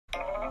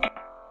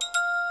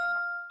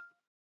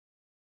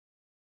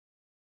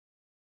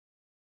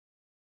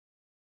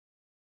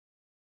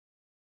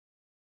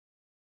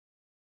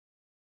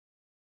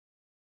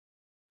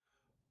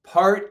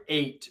Part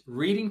 8,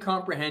 reading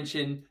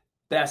comprehension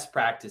best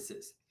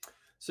practices.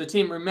 So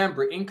team,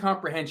 remember, in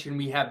comprehension,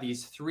 we have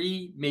these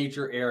 3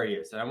 major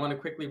areas, and I want to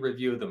quickly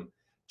review them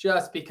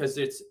just because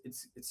it's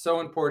so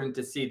important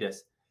to see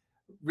this.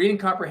 Reading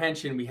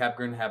comprehension, we're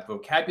going to have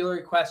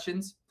vocabulary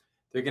questions.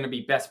 They're going to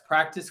be best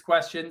practice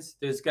questions.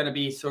 There's going to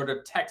be sort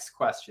of text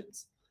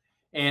questions.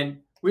 And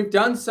we've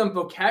done some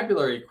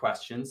vocabulary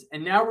questions,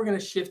 and now we're going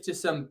to shift to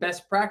some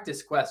best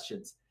practice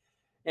questions.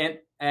 And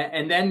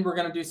then we're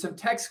going to do some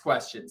text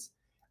questions.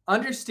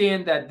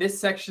 Understand that this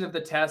section of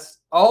the test,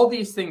 all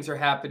these things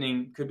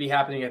could be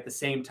happening at the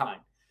same time.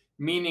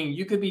 Meaning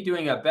you could be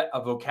doing a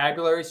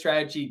vocabulary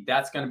strategy.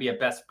 That's going to be a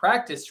best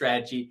practice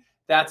strategy.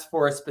 That's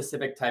for a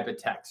specific type of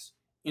text,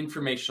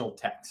 informational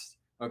text.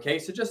 Okay,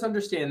 so just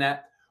understand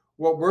that.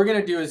 What we're going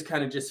to do is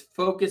kind of just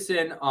focus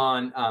in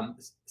on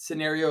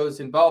scenarios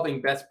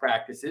involving best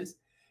practices.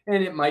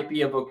 And it might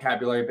be a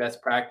vocabulary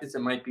best practice. It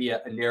might be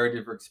a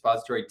narrative or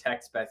expository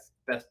text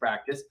best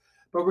practice.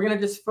 But we're going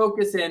to just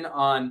focus in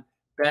on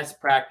best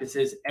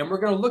practices. And we're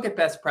going to look at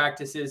best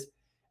practices.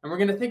 And we're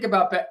going to think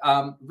about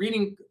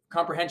reading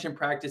comprehension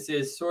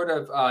practices sort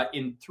of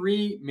in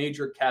 3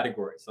 major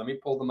categories. Let me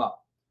pull them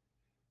up.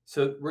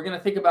 So we're going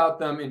to think about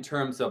them in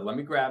terms of, let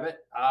me grab it.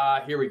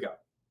 Here we go.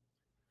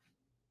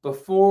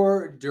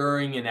 Before,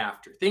 during, and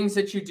after. Things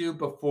that you do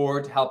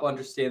before to help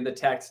understand the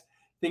text.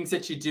 Things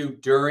that you do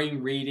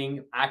during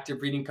reading,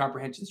 active reading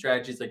comprehension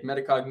strategies like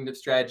metacognitive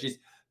strategies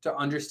to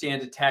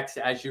understand a text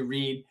as you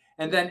read.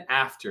 And then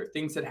after,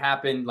 things that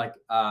happen like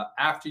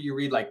after you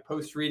read, like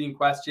post-reading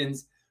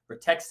questions or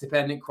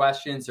text-dependent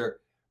questions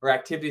or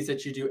activities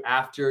that you do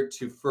after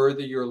to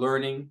further your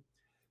learning.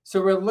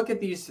 So we'll look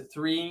at these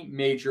 3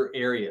 major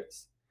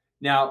areas.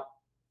 Now,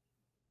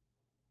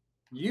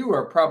 you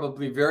are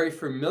probably very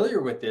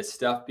familiar with this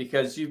stuff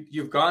because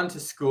you've gone to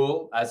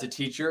school as a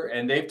teacher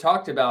and they've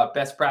talked about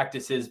best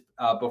practices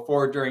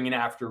before, during, and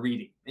after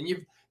reading. And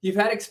you've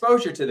had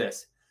exposure to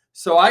this.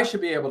 So I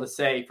should be able to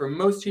say, for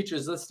most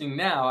teachers listening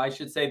now, I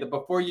should say that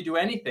before you do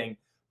anything,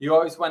 you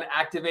always want to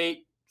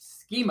activate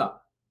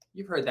schema.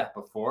 You've heard that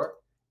before.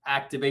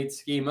 Activate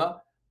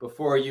schema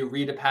before you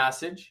read a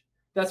passage.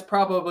 That's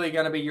probably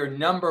going to be your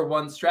number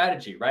 1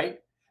 strategy, right?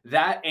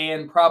 That,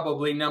 and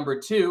probably number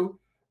 2,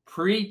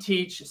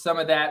 pre-teach some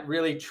of that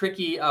really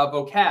tricky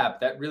vocab,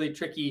 that really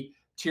tricky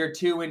tier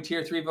 2 and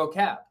tier 3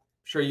 vocab. I'm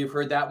sure you've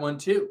heard that one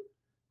too,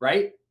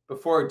 right?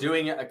 Before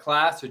doing a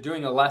class or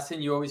doing a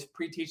lesson, you always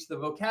pre-teach the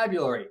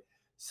vocabulary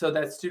so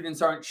that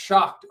students aren't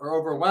shocked or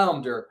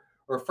overwhelmed or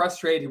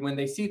frustrated when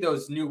they see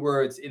those new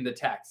words in the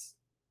text.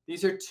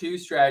 These are 2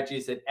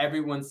 strategies that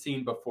everyone's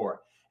seen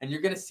before, and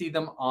you're going to see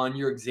them on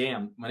your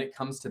exam when it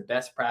comes to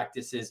best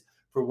practices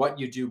for what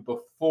you do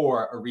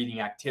before a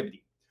reading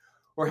activity.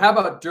 Or how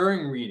about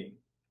during reading?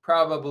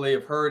 Probably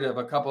have heard of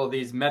a couple of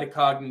these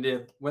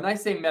metacognitive. When I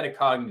say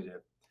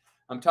metacognitive,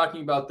 I'm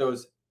talking about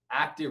those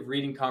active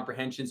reading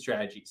comprehension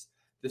strategies,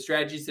 the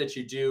strategies that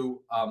you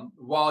do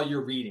while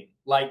you're reading.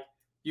 Like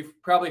you've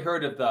probably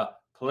heard of the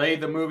play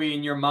the movie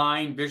in your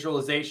mind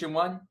visualization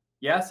one.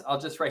 Yes, I'll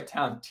just write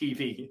down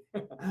TV.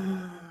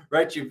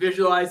 Right? You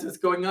visualize what's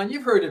going on.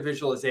 You've heard of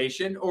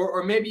visualization,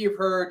 or maybe you've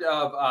heard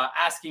of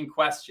asking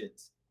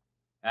questions.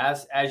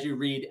 As you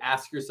read,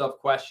 ask yourself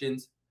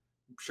questions.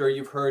 I'm sure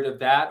you've heard of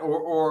that,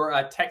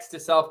 or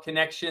text-to-self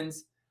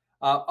connections,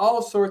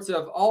 all sorts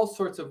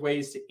of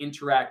ways to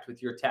interact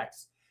with your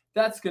text.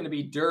 That's going to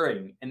be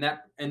during,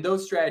 and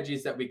those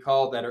strategies that we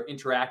call that are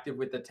interactive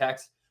with the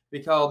text,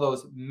 we call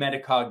those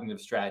metacognitive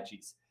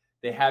strategies.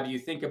 They have you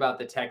think about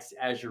the text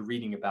as you're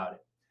reading about it.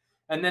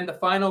 And then the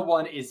final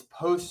one is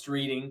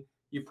post-reading.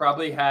 You've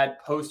probably had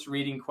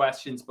post-reading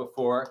questions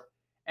before.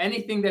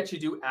 Anything that you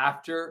do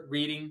after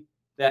reading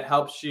that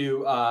helps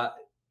you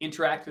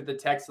interact with the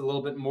text a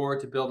little bit more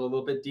to build a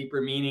little bit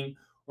deeper meaning,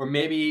 or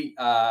maybe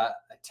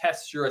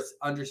test your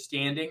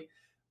understanding,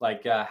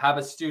 like have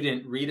a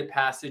student read a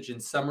passage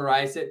and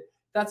summarize it.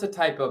 That's a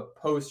type of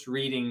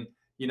post-reading,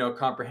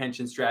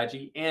 comprehension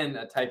strategy and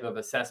a type of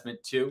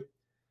assessment too.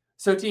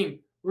 So team,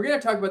 we're going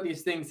to talk about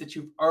these things that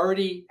you've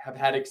already have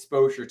had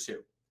exposure to.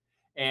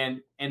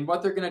 And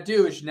what they're going to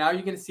do is now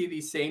you're going to see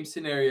these same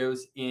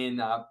scenarios in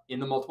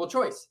the multiple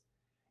choice.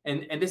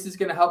 And this is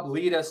going to help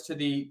lead us to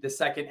the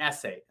second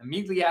essay.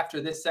 Immediately after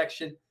this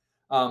section,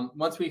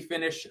 once we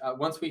finish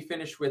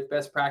with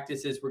best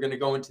practices, we're going to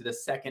go into the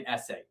second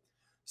essay.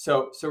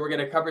 So we're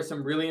going to cover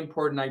some really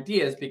important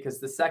ideas because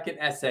the second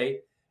essay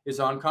is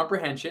on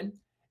comprehension,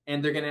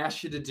 and they're going to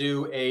ask you to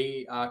do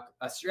a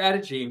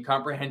strategy in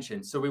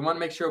comprehension. So we want to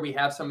make sure we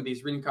have some of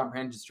these reading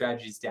comprehension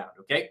strategies down.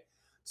 Okay,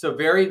 so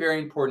very, very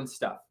important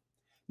stuff.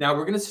 Now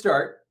we're going to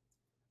start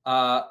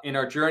in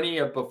our journey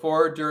of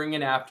before, during,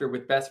 and after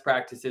with best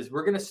practices.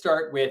 We're going to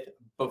start with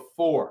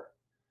before.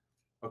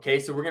 Okay,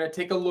 so we're going to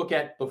take a look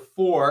at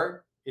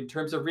before in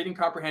terms of reading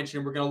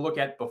comprehension. We're going to look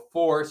at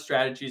before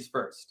strategies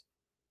first.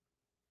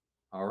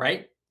 All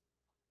right.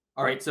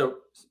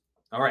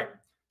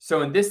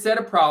 So in this set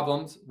of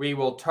problems, we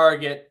will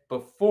target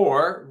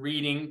before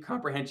reading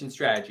comprehension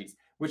strategies,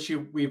 which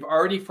we've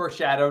already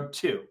foreshadowed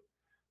too.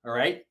 All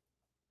right.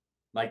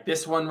 like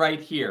this one right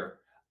here,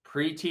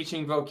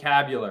 pre-teaching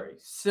vocabulary.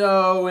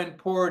 So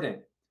important.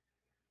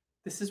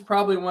 This is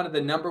probably one of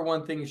the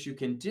 #1 things you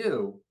can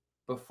do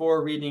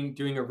before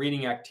doing a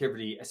reading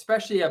activity,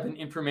 especially of an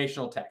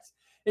informational text.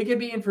 It could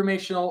be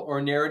informational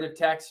or narrative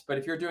text, but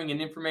if you're doing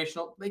an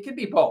informational, it could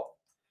be both.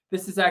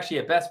 This is actually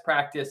a best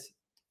practice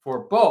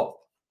for both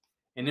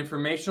an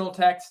informational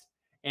text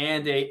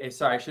and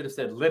sorry, I should have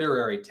said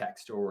literary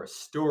text or a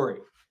story.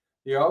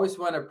 You always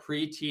want to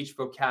pre-teach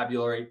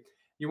vocabulary.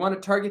 You want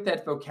to target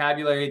that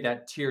vocabulary,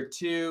 that tier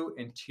 2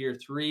 and tier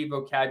 3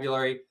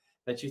 vocabulary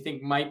that you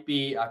think might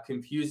be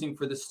confusing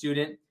for the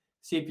student.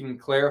 See if you can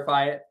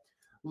clarify it.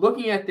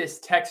 Looking at this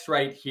text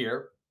right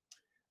here,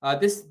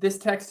 this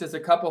text does a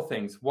couple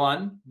things.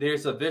 One,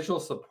 there's a visual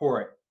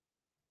support,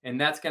 and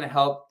that's going to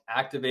help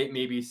activate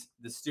maybe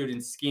the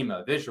student's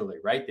schema visually,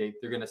 right?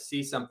 They're going to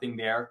see something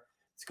there.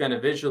 It's going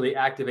to visually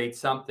activate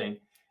something.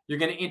 You're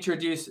going to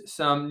introduce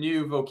some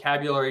new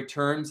vocabulary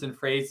terms and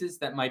phrases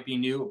that might be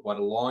new. What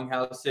a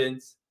longhouse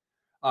is.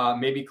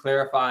 Maybe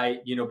clarify,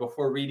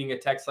 before reading a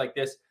text like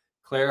this,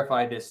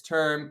 clarify this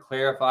term,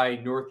 clarify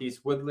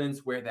Northeast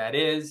Woodlands, where that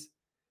is.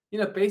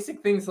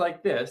 Basic things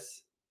like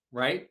this,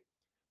 right?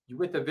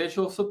 With the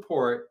visual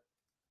support,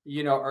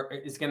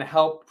 is going to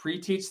help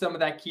pre-teach some of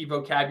that key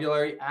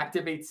vocabulary,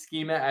 activate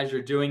schema as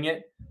you're doing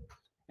it.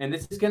 And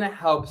this is going to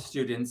help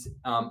students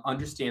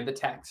understand the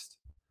text.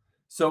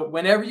 So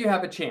whenever you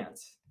have a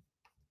chance,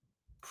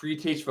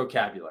 pre-teach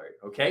vocabulary,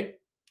 okay?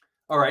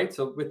 All right,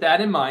 so with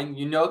that in mind,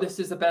 this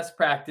is a best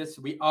practice.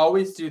 We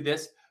always do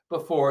this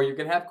before. You're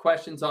going to have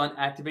questions on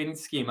activating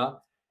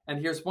schema, and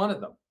here's one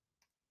of them.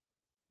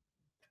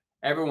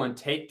 Everyone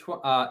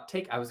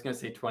I was going to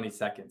say 20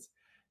 seconds.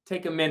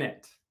 Take a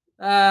minute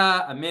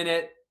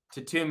to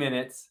 2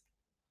 minutes,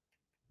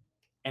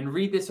 and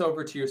read this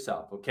over to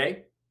yourself,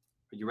 okay?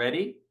 Are you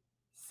ready?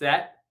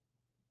 Set,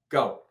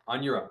 go,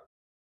 on your own.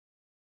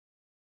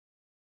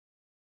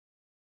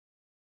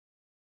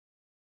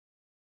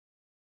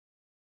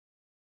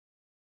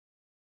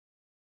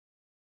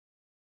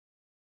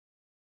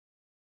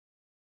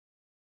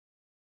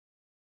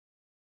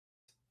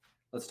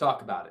 Let's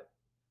talk about it.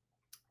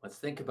 Let's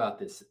think about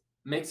this.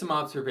 Make some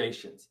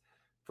observations.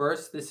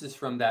 First, this is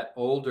from that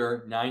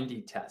older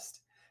 90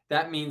 test.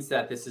 That means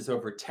that this is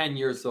over 10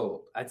 years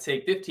old. I'd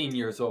say 15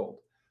 years old.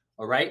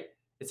 All right?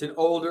 It's an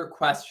older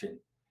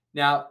question.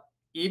 Now,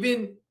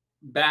 even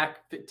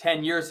back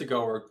 10 years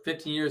ago or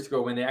 15 years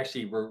ago when they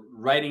actually were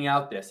writing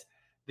out this,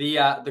 the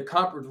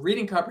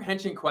reading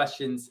comprehension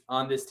questions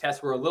on this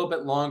test were a little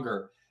bit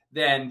longer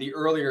than the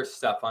earlier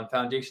stuff on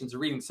foundations of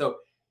reading. So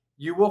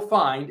you will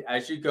find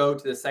as you go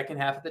to the second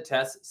half of the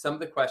test, some of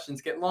the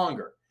questions get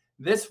longer.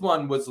 This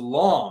one was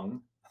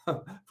long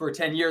for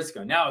 10 years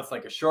ago. Now it's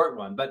like a short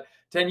one, but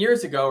 10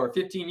 years ago or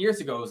 15 years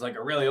ago, it was like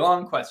a really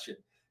long question.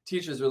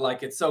 Teachers were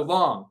like, it's so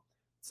long.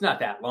 It's not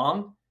that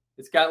long.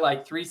 It's got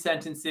like 3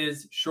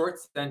 sentences, short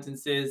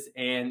sentences,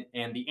 and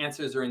the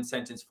answers are in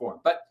sentence form.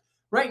 But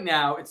right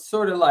now, it's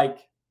sort of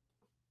like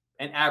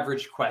an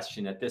average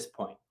question at this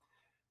point.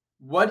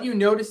 What do you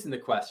notice in the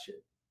question?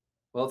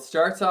 Well, it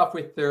starts off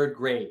with 3rd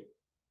grade.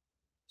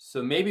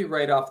 So maybe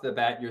right off the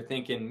bat, you're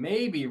thinking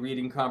maybe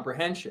reading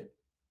comprehension,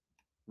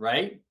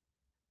 right?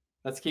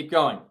 Let's keep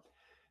going.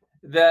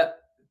 A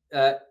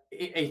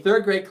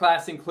 3rd grade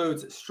class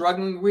includes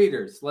struggling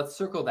readers. Let's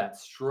circle that,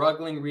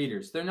 struggling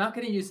readers. They're not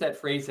going to use that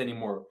phrase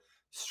anymore,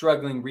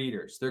 struggling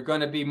readers. They're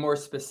going to be more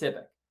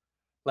specific.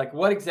 Like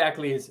what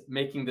exactly is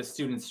making the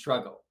student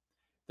struggle?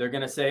 They're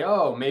going to say,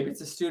 oh, maybe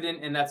it's a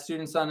student and that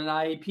student's on an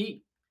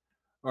IEP.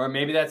 Or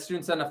maybe that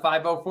student's on a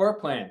 504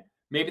 plan.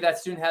 Maybe that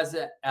student is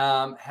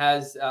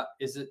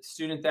a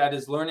student that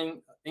is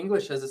learning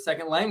English as a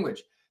second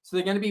language. So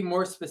they're going to be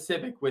more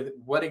specific with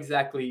what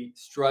exactly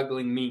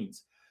struggling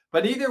means.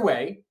 But either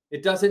way,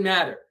 it doesn't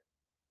matter.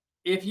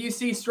 If you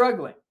see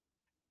struggling,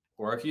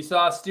 or if you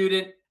saw a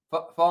student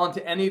fall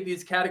into any of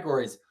these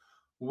categories,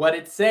 what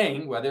it's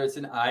saying, whether it's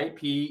an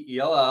IEP,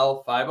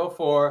 ELL,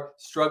 504,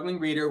 struggling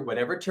reader,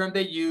 whatever term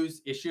they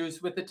use,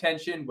 issues with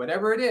attention,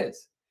 whatever it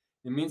is,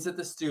 it means that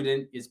the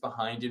student is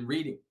behind in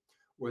reading,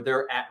 or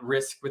they're at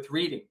risk with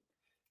reading.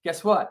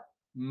 Guess what?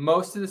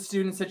 Most of the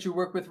students that you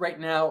work with right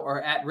now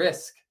are at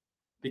risk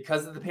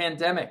because of the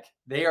pandemic.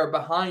 They are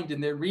behind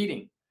in their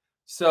reading.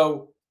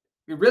 So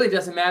it really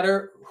doesn't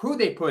matter who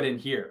they put in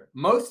here.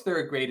 Most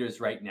 3rd graders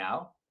right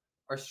now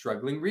are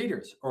struggling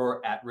readers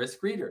or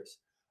at-risk readers.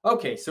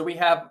 Okay, so we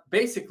have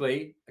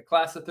basically a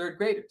class of 3rd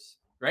graders,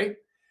 right?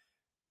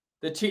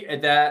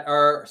 That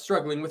are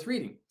struggling with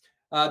reading.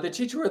 The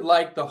teacher would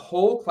like the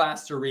whole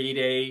class to read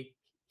a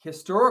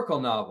historical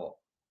novel.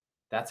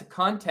 That's a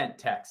content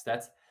text.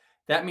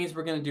 That means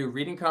we're going to do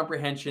reading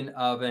comprehension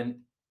of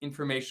an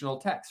informational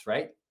text,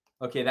 right?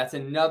 Okay, that's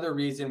another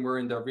reason we're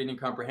in the reading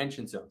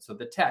comprehension zone. So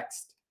the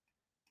text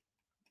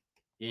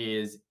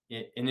is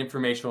an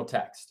informational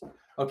text.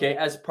 Okay,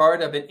 as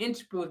part of an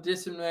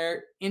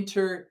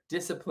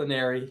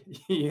interdisciplinary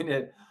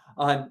unit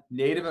on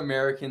Native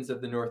Americans of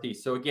the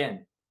Northeast. So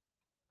again,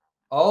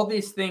 all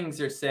these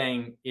things are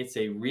saying it's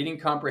a reading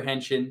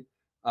comprehension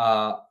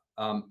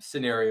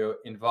scenario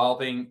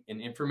involving an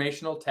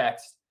informational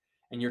text,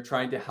 and you're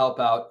trying to help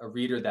out a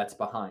reader that's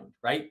behind,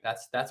 right?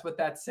 That's what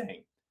that's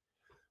saying.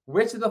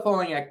 Which of the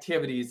following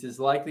activities is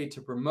likely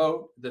to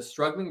promote the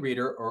struggling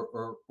reader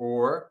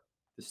or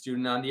the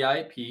student on the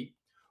IEP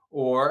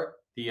or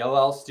the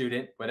LL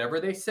student, whatever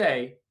they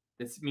say,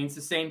 this means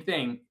the same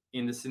thing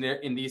in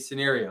these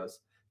scenarios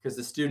because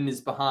the student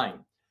is behind.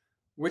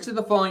 Which of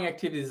the following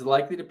activities is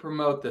likely to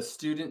promote the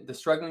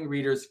struggling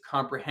reader's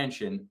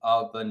comprehension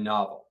of the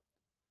novel?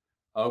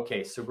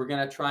 Okay, so we're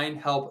going to try and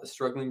help a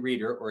struggling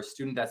reader or a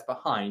student that's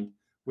behind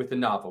with the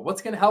novel.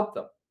 What's going to help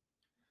them?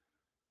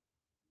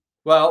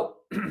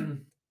 Well,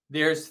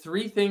 there's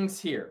three things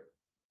here.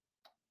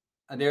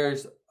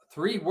 There's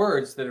three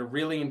words that are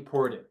really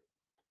important.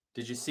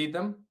 Did you see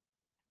them?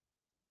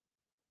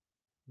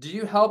 Do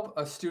you help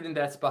a student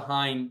that's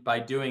behind by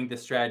doing the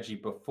strategy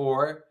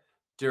before,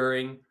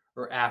 during,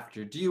 or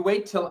after? Do you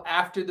wait till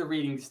after the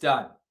reading's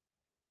done?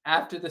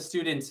 After the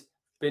student's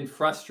been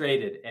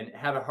frustrated and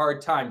had a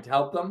hard time to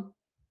help them?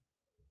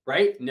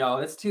 Right? No,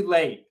 that's too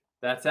late.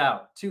 That's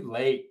out. Too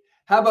late.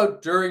 How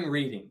about during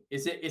reading? Do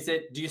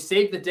you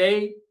save the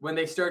day when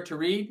they start to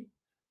read?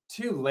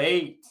 Too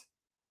late.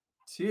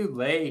 Too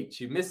late.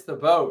 You missed the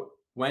boat.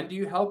 When do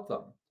you help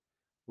them?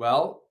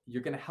 Well,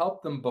 you're going to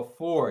help them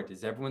before.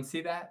 Does everyone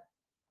see that?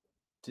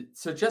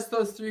 So just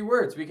those three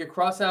words. We could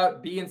cross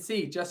out B and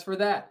C just for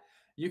that.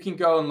 You can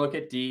go and look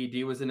at D.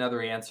 D was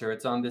another answer.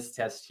 It's on this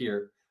test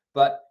here.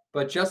 But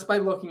just by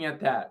looking at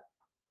that,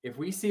 if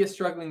we see a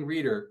struggling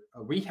reader,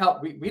 we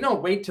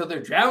don't wait till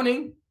they're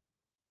drowning,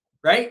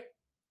 right?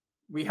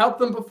 We help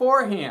them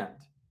beforehand.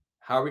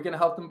 How are we going to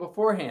help them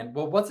beforehand?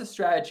 Well, what's a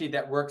strategy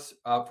that works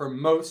for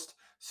most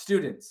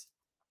students?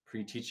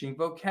 Pre-teaching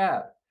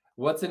vocab.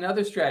 What's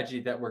another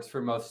strategy that works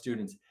for most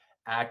students?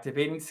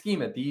 Activating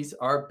schema. These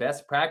are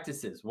best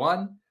practices.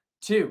 1,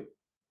 2.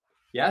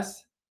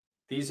 Yes,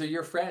 these are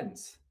your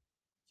friends.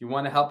 You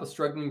want to help a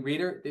struggling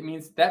reader?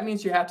 That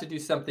means you have to do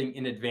something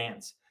in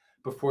advance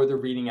before the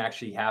reading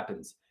actually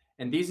happens.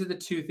 And these are the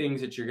two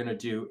things that you're going to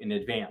do in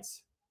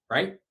advance,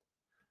 right?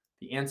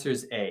 The answer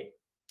is A.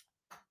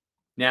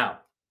 Now,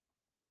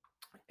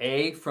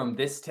 A from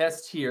this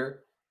test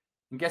here,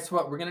 and guess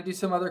what? We're going to do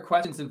some other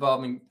questions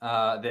involving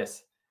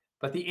this,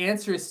 but the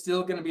answer is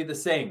still going to be the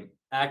same.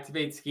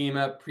 Activate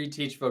schema,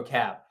 pre-teach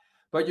vocab.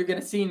 But you're going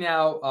to see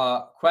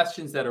now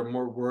questions that are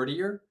more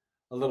wordier,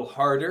 a little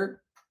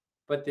harder,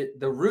 but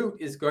the root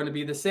is going to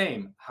be the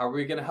same. How are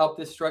we going to help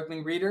this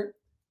struggling reader?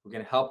 We're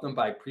going to help them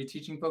by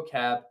pre-teaching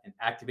vocab and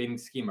activating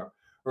schema.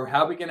 Or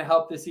how are we going to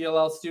help this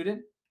ELL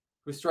student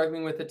who's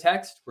struggling with the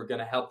text? We're going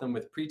to help them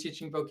with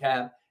pre-teaching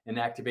vocab and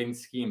activating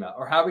schema.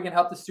 Or how are we going to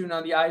help the student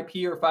on the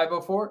IEP or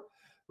 504?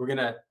 We're going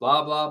to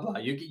blah, blah, blah.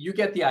 You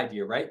get the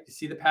idea, right? You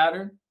see the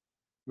pattern?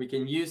 We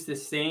can use the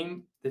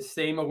same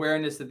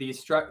awareness of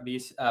these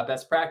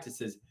best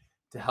practices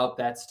to help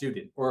that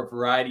student or a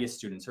variety of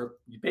students, or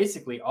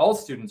basically all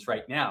students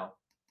right now,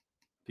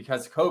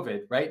 because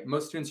COVID, right?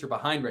 Most students are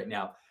behind right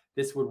now.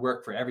 This would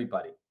work for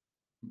everybody.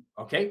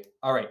 Okay?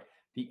 All right.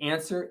 The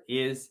answer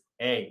is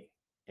A.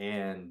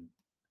 And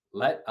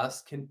let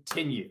us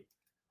continue.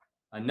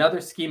 Another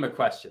schema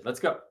question.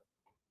 Let's go.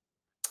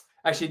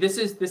 Actually, this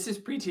is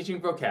pre-teaching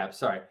vocab.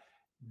 Sorry.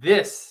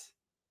 This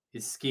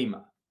is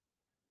schema.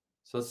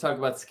 So let's talk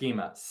about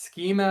schema.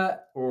 Schema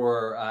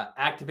or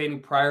activating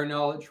prior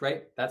knowledge,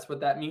 right? That's what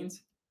that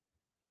means.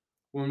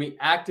 When we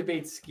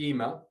activate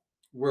schema,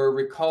 we're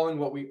recalling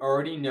what we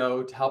already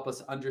know to help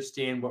us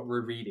understand what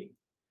we're reading.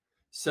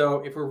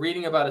 So if we're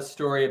reading about a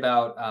story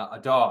about a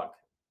dog,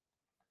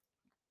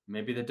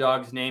 maybe the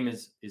dog's name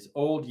is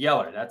Old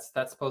Yeller.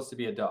 That's supposed to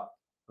be a dog,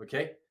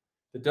 okay?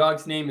 The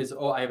dog's name is,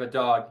 I have a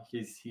dog.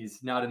 He's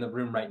not in the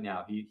room right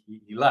now. He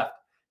left.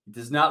 It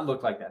does not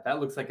look like that.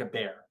 That looks like a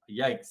bear.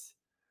 Yikes.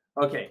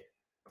 Okay.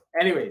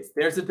 Anyways,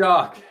 there's a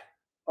dog,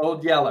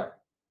 Old Yeller.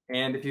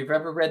 And if you've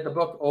ever read the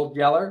book Old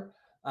Yeller,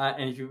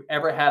 and if you've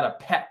ever had a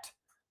pet,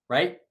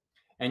 right?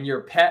 And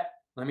your pet,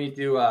 let me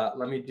do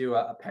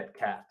a pet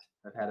cat.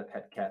 I've had a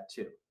pet cat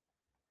too.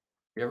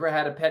 You ever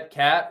had a pet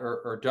cat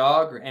or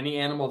dog or any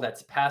animal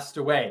that's passed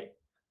away?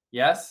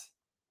 Yes?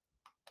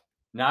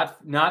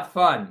 Not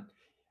fun.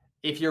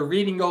 If you're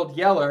reading Old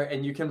Yeller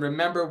and you can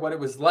remember what it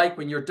was like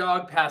when your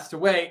dog passed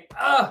away,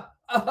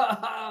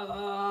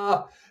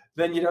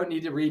 then you don't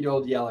need to read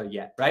Old Yeller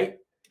yet, right?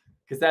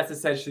 Because that's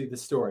essentially the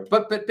story.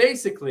 But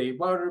basically,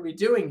 what are we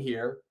doing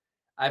here?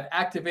 I've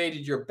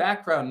activated your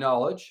background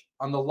knowledge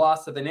on the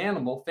loss of an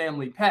animal,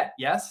 family pet,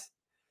 yes?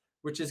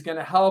 Which is going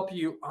to help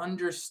you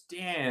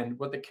understand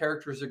what the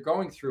characters are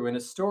going through in a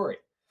story.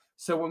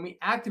 So when we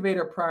activate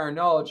our prior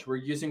knowledge, we're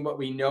using what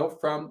we know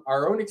from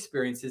our own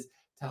experiences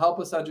to help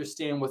us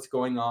understand what's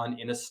going on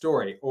in a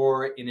story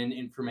or in an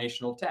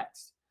informational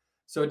text.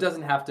 So it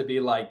doesn't have to be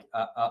like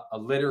a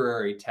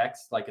literary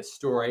text, like a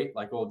story,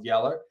 like Old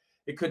Yeller.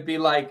 It could be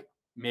like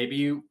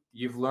maybe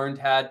you've learned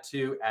how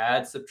to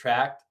add,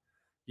 subtract,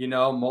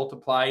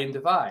 multiply and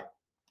divide.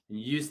 And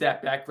you use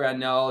that background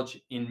knowledge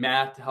in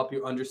math to help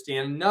you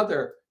understand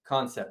another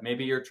concept.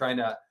 Maybe you're trying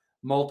to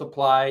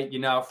multiply,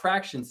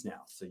 fractions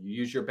now. So you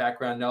use your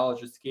background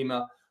knowledge or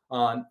schema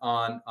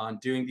on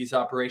doing these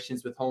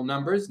operations with whole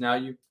numbers. Now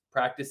you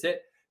practice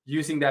it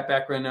using that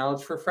background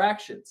knowledge for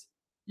fractions.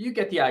 You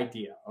get the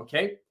idea,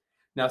 okay?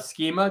 Now,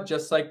 schema,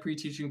 just like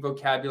pre-teaching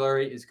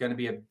vocabulary, is going to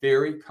be a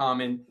very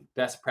common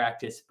best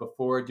practice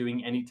before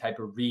doing any type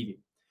of reading,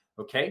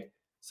 okay?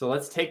 So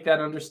let's take that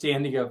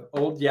understanding of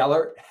Old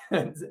Yeller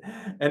and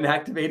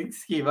activating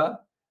schema,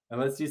 and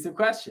let's do some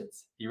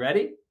questions. You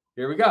ready?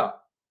 Here we go.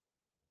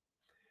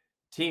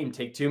 Team,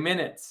 take 2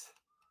 minutes.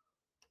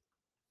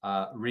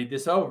 Read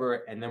this over,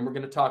 and then we're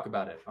going to talk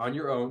about it on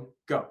your own.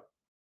 Go.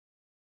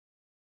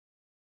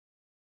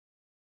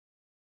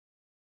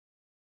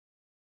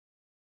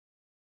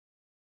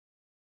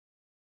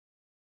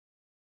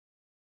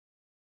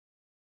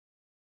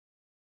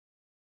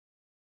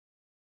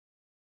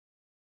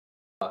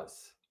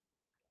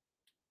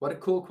 What a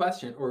cool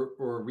question.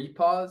 Or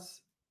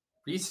repause,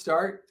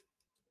 restart,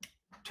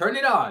 turn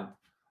it on.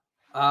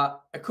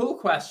 A cool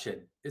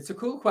question. It's a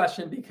cool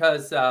question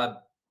because I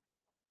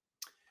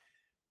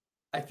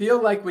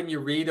feel like when you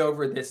read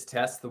over this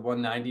test, the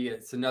 190,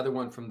 it's another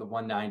one from the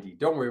 190.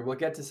 Don't worry, we'll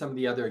get to some of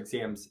the other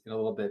exams in a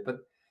little bit.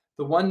 But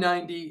the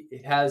 190,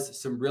 it has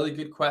some really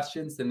good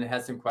questions, and it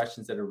has some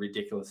questions that are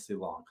ridiculously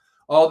long.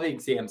 All the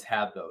exams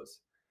have those.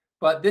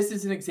 But this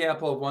is an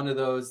example of one of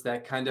those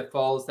that kind of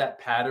follows that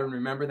pattern.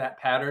 Remember that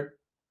pattern?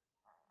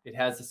 It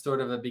has a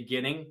sort of a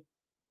beginning.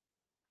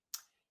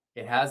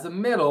 It has a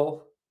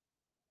middle,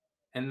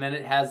 and then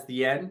it has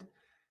the end.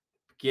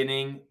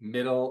 Beginning,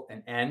 middle,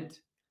 and end.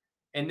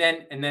 And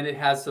then it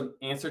has some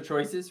answer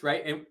choices,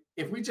 right? And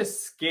if we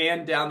just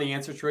scan down the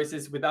answer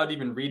choices without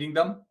even reading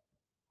them,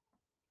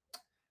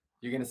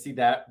 you're going to see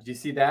that. Do you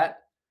see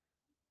that?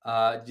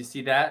 Do you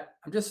see that?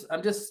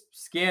 I'm just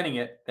scanning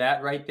it.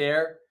 That right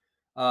there.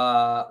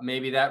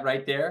 Maybe that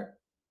right there.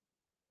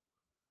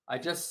 I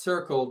just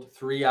circled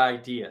 3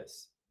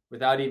 ideas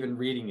without even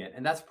reading it.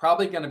 And that's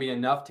probably going to be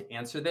enough to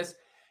answer this.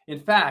 In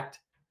fact,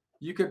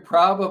 you could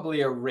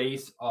probably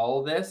erase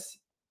all this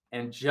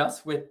and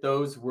just with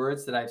those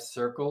words that I've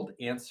circled,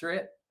 answer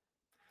it.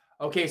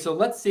 Okay, so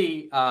let's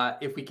see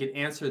if we can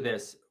answer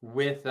this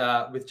with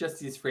just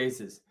these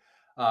phrases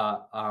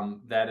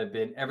that have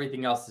been,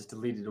 everything else is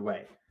deleted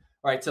away.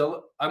 All right,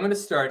 so I'm going to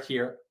start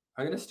here.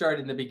 I'm going to start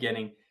in the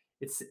beginning.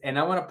 And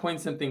I want to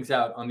point some things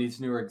out on these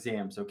newer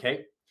exams,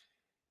 okay?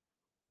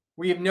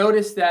 We have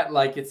noticed that,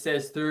 like it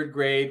says 3rd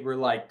grade, we're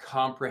like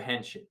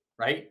comprehension,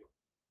 right?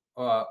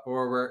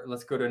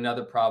 Let's go to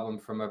another problem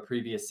from a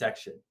previous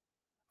section.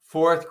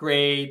 4th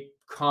grade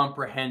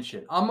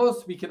comprehension.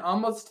 We can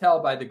almost tell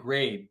by the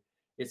grade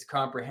it's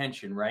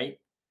comprehension, right?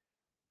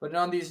 But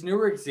on these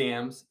newer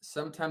exams,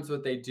 sometimes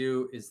what they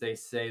do is they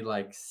say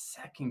like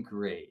 2nd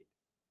grade.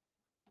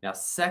 Now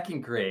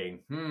 2nd grade,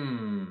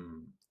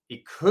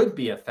 it could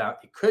be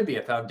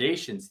a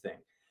foundations thing.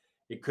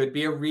 It could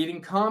be a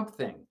reading comp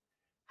thing.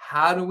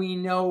 How do we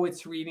know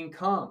it's reading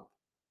comp?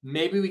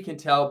 Maybe we can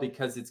tell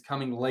because it's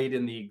coming late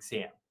in the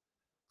exam.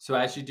 So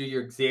as you do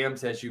your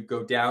exams, as you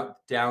go down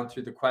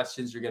through the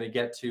questions, you're going to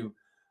get to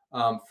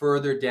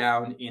further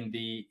down in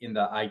the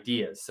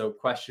ideas. So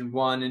question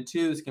 1 and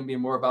 2 is going to be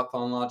more about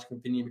phonological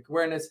and phonemic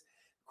awareness.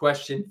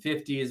 Question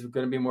 50 is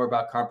going to be more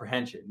about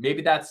comprehension.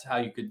 Maybe that's how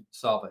you could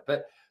solve it.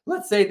 But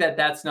let's say that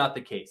that's not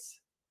the case.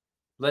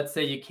 Let's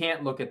say you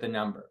can't look at the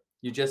number.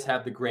 You just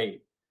have the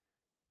grade.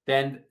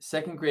 Then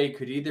 2nd grade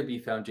could either be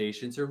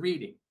foundations or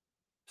reading.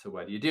 So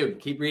what do? You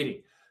keep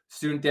reading.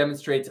 Student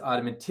demonstrates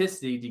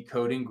automaticity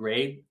decoding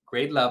grade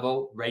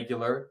level,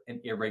 regular, and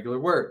irregular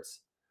words.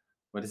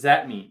 What does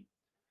that mean?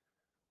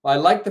 Well, I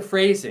like the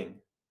phrasing.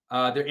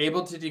 They're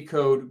able to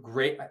decode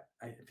grade.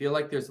 I feel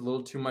like there's a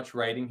little too much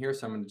writing here,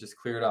 so I'm going to just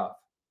clear it off.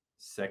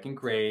 2nd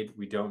grade,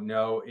 we don't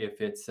know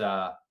if it's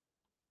a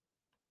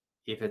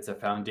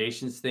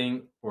foundations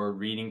thing or a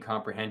reading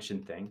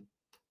comprehension thing.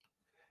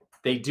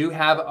 They do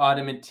have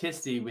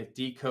automaticity with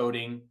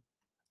decoding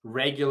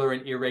regular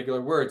and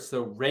irregular words.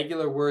 So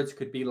regular words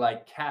could be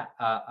like cat.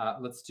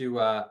 Let's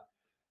do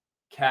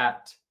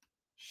cat,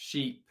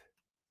 sheep,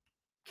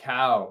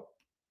 cow.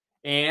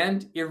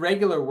 And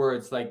irregular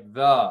words like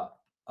the,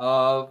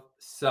 of,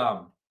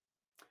 some.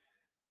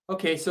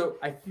 Okay, so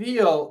I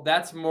feel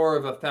that's more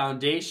of a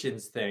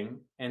foundations thing,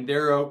 and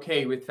they're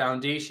okay with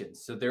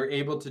foundations. So they're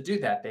able to do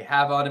that. They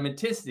have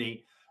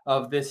automaticity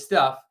of this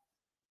stuff.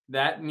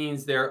 That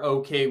means they're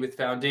okay with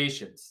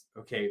foundations.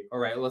 Okay, all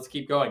right, let's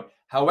keep going.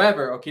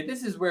 However, okay,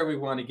 this is where we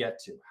want to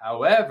get to.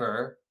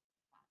 However,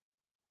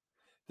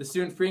 the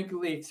student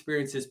frequently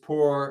experiences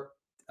poor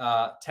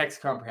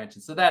text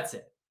comprehension. So that's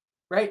it,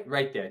 right?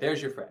 Right there.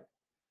 There's your friend.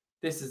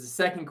 This is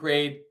a 2nd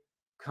grade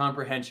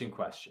comprehension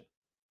question.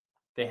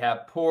 They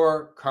have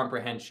poor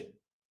comprehension.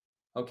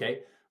 Okay,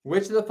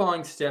 which of the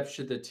following steps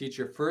should the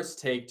teacher first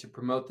take to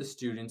promote the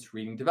student's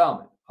reading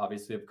development?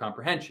 Obviously, of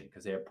comprehension,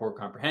 because they have poor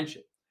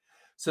comprehension.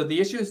 So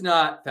the issue is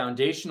not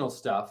foundational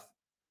stuff.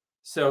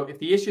 So if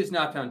the issue is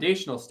not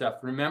foundational stuff,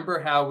 remember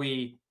how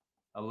we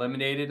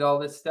eliminated all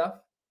this stuff?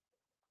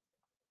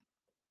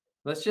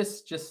 Let's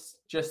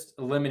just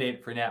eliminate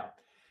it for now.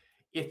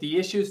 if the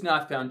issue is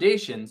not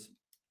foundations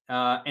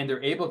and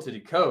they're able to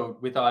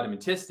decode with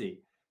automaticity,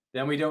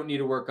 then we don't need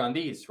to work on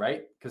these,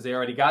 right? Because they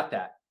already got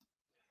that.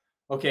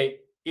 Okay,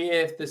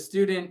 if the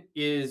student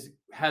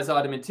has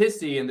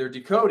automaticity and they're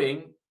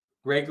decoding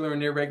regular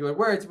and irregular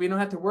words, we don't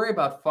have to worry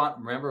about font.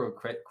 Remember,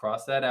 we'll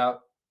cross that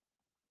out.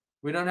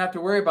 We don't have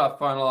to worry about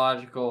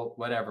phonological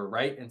whatever,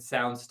 right? And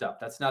sound stuff.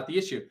 That's not the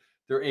issue.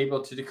 They're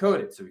able to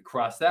decode it. So we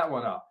cross that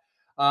one off.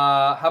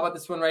 How about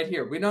this one right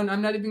here?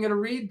 I'm not even going to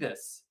read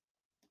this.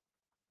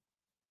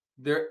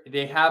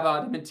 They have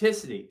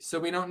automaticity. So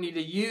we don't need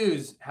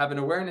to have an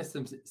awareness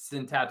of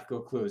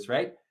syntactical clues,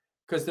 right?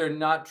 Because they're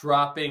not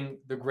dropping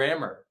the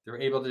grammar. They're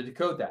able to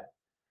decode that.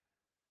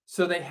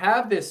 So they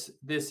have this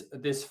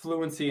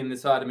fluency and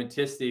this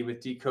automaticity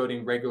with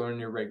decoding regular and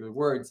irregular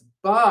words.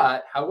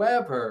 But,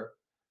 however,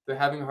 they're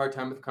having a hard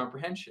time with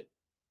comprehension.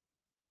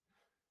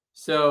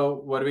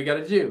 So what do we got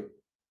to do?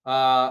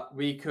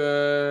 We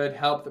could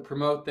help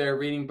promote their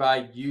reading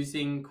by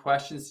using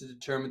questions to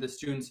determine the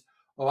students.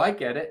 Oh, I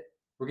get it.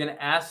 We're going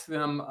to ask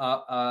them,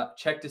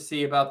 check to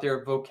see about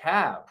their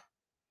vocab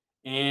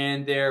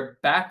and their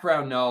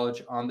background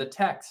knowledge on the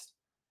text.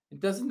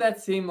 Doesn't that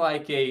seem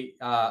like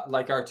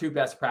our two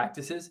best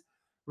practices?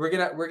 We're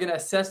gonna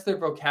assess their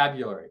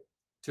vocabulary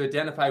to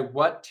identify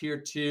what tier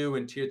 2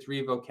 and tier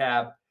 3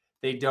 vocab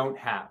they don't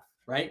have,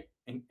 right?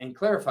 And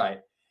clarify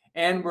it.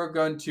 And we're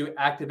going to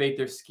activate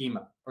their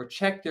schema or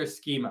check their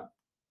schema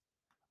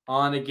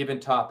on a given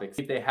topic,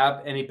 see if they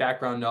have any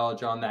background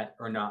knowledge on that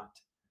or not,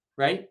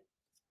 right?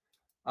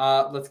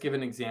 Let's give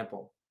an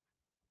example.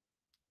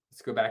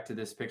 Let's go back to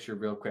this picture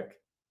real quick.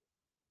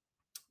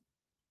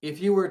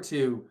 If you were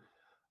to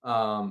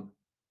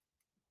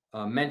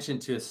mention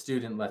to a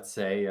student, let's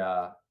say,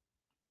 a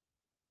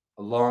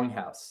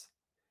longhouse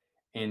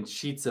and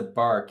sheets of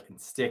bark and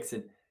sticks,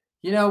 and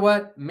you know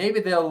what? Maybe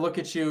they'll look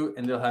at you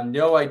and they'll have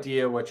no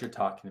idea what you're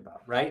talking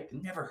about, right?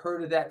 They've never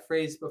heard of that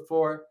phrase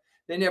before.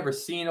 They've never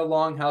seen a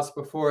longhouse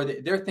before.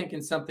 They're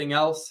thinking something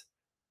else.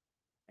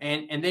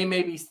 And they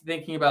may be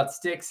thinking about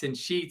sticks and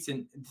sheets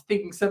and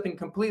thinking something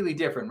completely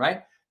different,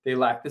 right? They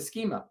lack the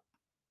schema.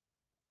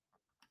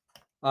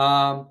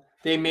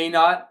 They may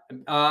not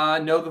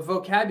know the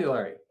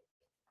vocabulary.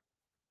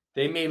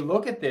 They may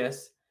look at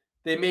this.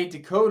 They may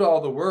decode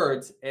all the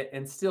words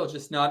and still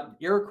just not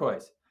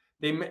Iroquois.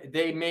 They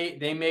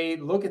may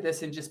look at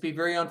this and just be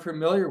very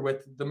unfamiliar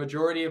with the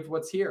majority of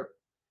what's here.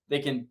 They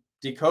can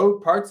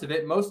decode parts of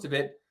it, most of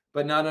it,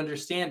 but not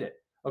understand it.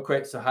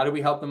 Okay, so how do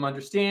we help them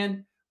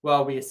understand?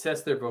 Well, we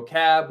assess their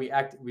vocab,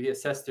 we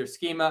assess their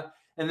schema,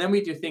 and then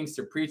we do things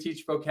to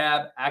pre-teach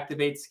vocab,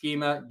 activate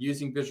schema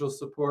using visual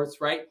supports,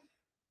 right?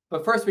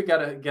 But first, we got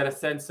to get a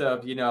sense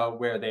of,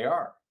 where they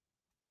are.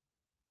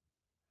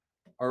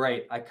 All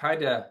right, I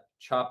kind of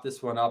chopped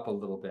this one up a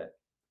little bit.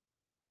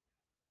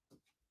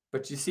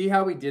 But you see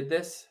how we did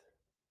this?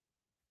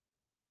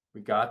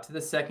 We got to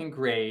the second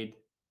grade.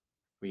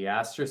 We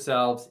asked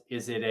ourselves,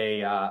 is it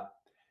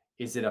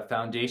a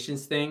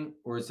foundations thing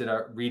or is it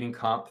a reading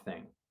comp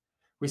thing?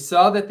 We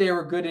saw that they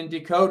were good in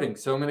decoding,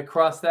 so I'm going to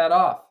cross that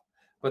off.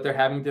 But they're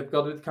having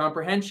difficulty with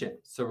comprehension,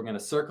 so we're going to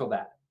circle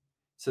that.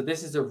 So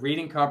this is a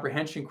reading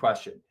comprehension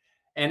question.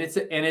 And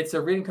it's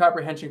a reading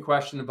comprehension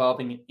question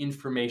involving an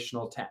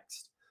informational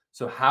text.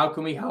 So how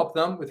can we help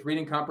them with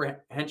reading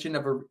comprehension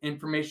of an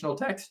informational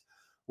text?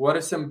 What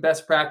are some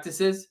best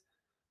practices?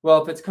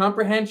 Well, if it's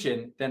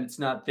comprehension, then it's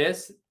not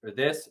this or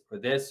this or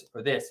this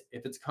or this.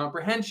 If it's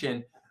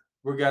comprehension,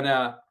 we're going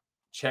to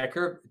check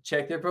their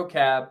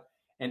vocab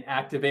and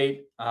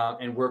activate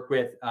and work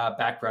with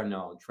background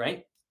knowledge,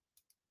 right?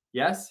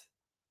 Yes?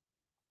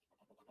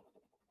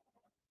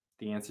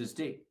 The answer is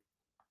D.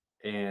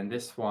 And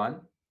this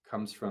one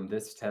comes from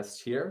this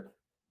test here.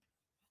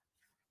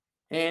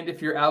 And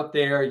if you're out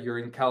there, you're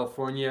in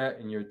California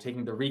and you're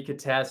taking the RECA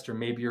test, or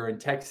maybe you're in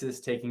Texas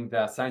taking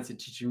the Science of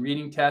Teaching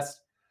Reading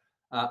test,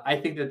 I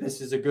think that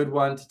this is a good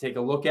one to take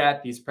a look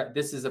at.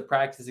 This is a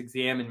practice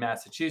exam in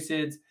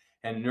Massachusetts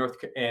and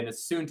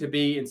it's soon to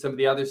be in some of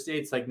the other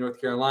states like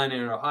North Carolina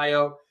and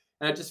Ohio.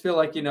 And I just feel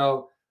like,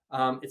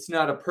 it's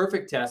not a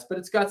perfect test, but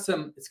it's got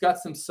some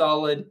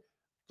solid,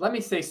 let me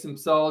say some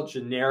solid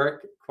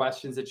generic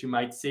questions that you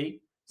might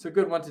see. So a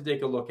good one to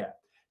take a look at.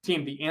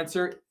 Team, the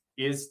answer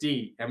is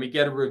D. And we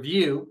get to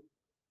review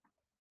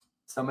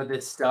some of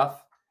this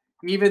stuff,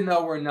 even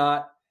though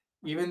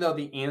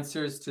the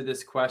answers to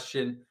this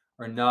question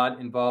are not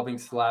involving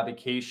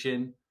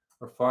syllabication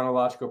or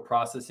phonological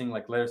processing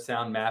like letter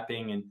sound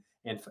mapping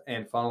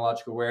and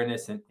phonological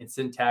awareness and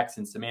syntax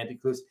and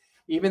semantic clues.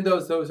 Even though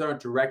those aren't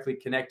directly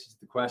connected to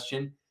the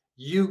question,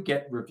 you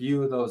get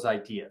review of those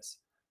ideas.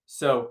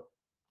 So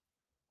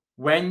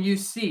when you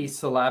see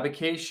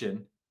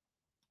syllabication,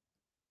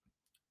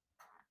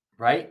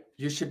 right,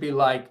 you should be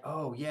like,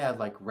 oh yeah,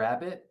 like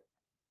rabbit,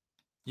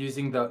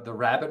 using the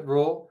rabbit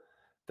rule,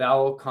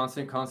 vowel,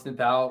 consonant,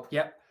 vowel,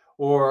 yep.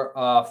 Or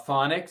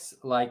phonics,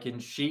 like in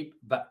sheep,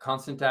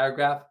 consonant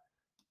digraph,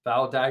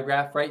 vowel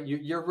digraph, right?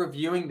 You're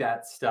reviewing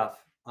that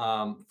stuff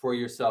for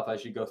yourself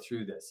as you go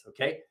through this,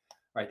 okay?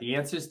 All right, the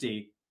answer is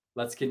D.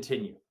 Let's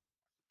continue.